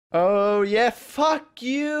Oh yeah, fuck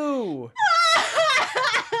you!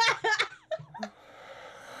 That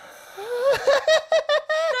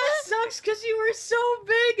sucks because you were so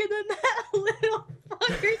big and then that little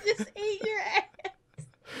fucker just ate your ass.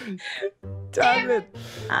 Damn it!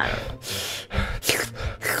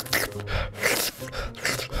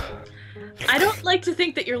 I don't like to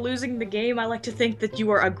think that you're losing the game. I like to think that you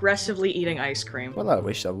are aggressively eating ice cream. Well, I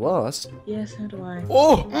wish I was. Yes, so do I.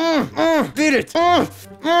 Oh! Did it! Oh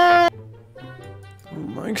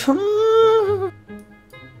my god!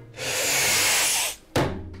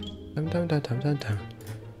 Dum.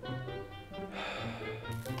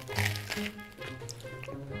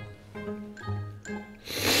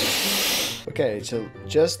 Okay, so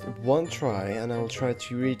just one try and I'll try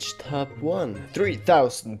to reach top 1.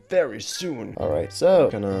 3,000 very soon. Alright, so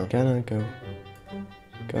gonna go.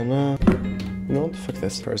 You know what? Fuck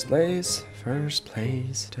this. First place.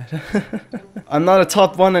 I'm not a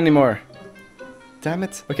top 1 anymore. Damn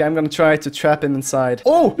it. Okay, I'm gonna try to trap him inside.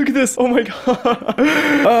 Oh, look at this. Oh my god.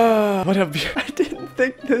 I didn't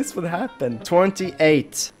think this would happen.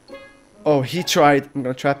 28. Oh, he tried. I'm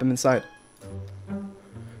gonna trap him inside.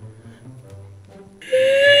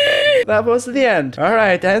 That was the end.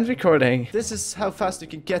 Alright, end recording. This is how fast you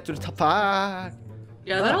can get to the top 5.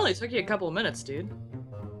 Yeah, that only took you a couple of minutes, dude.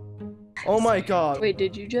 Oh my god. Wait,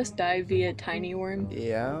 did you just die via tiny worm?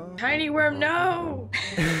 Yeah. Tiny worm, no!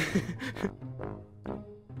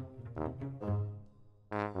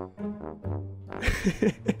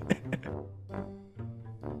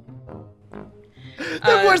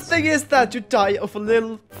 The worst thing is that you die of a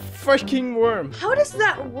little freaking worm. How does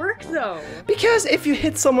that work, though? Because if you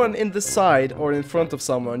hit someone in the side or in front of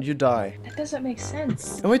someone, you die. That doesn't make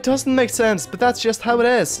sense. No, it doesn't make sense, but that's just how it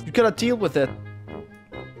is. You gotta deal with it.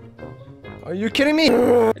 Are you kidding me?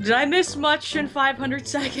 Did I miss much in 500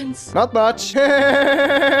 seconds? Not much. You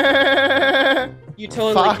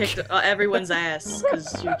totally kicked everyone's ass,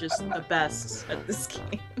 because you're just the best at this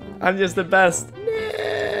game. I'm just the best.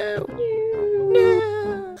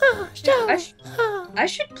 I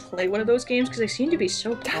should play one of those games because they seem to be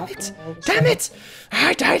so powerful. Damn it!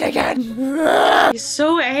 I died again! He's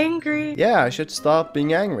so angry. Yeah, I should stop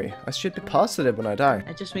being angry. I should be positive when I die.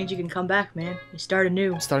 That just means you can come back, man. You start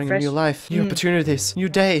anew. Starting Fresh. a new life, new opportunities, new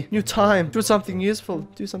day, new time. Do something useful,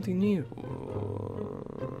 do something new.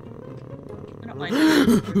 I don't mind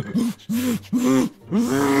that.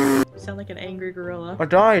 You sound like an angry gorilla. I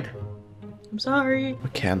died. I'm sorry.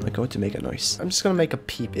 Okay, I'm not going to make a noise. I'm just gonna make a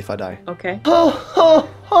peep if I die. Okay. Oh.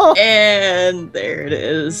 And there it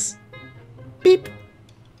is. Beep.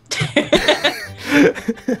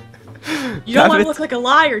 You don't want to look like a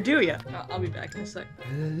liar, do you? I'll be back in a sec.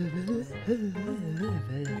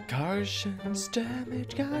 Cautions,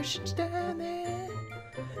 damage, cautions, damage.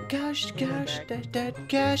 Gosh, damage.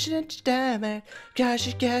 Gosh, damage.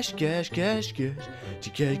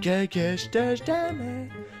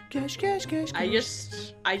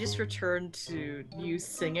 I just returned to you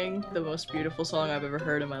singing the most beautiful song I've ever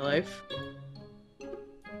heard in my life.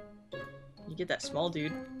 You get that small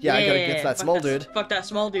dude. Yeah, I gotta get that small dude. Fuck that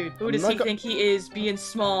small dude. Who does he think he is, being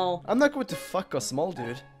small? I'm not going to fuck a small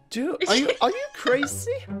dude. Dude, are you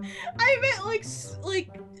crazy? I meant like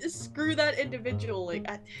screw that individual. Like,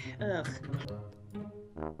 ugh.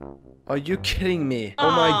 Are you kidding me?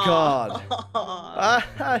 Oh my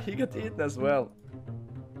god. He got eaten as well.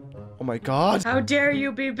 Oh my god. How dare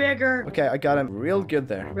you be bigger? Okay, I got him real good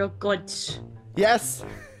there. Real good. Yes.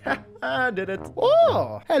 I did it.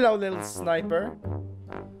 Oh, hello, little sniper.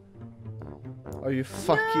 Are you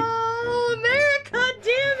fucking? No, America,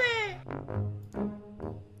 damn it!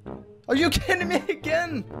 Are you kidding me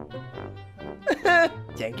again?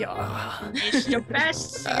 Thank you. It's the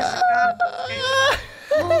best.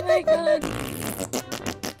 Oh my god.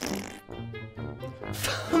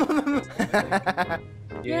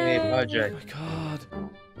 Yay, project. Oh my god.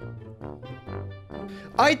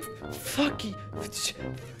 I fucking.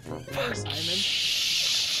 Simon.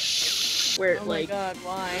 Where, Oh my like, god,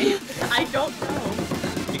 why? I don't know.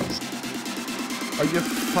 Are you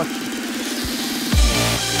fucking?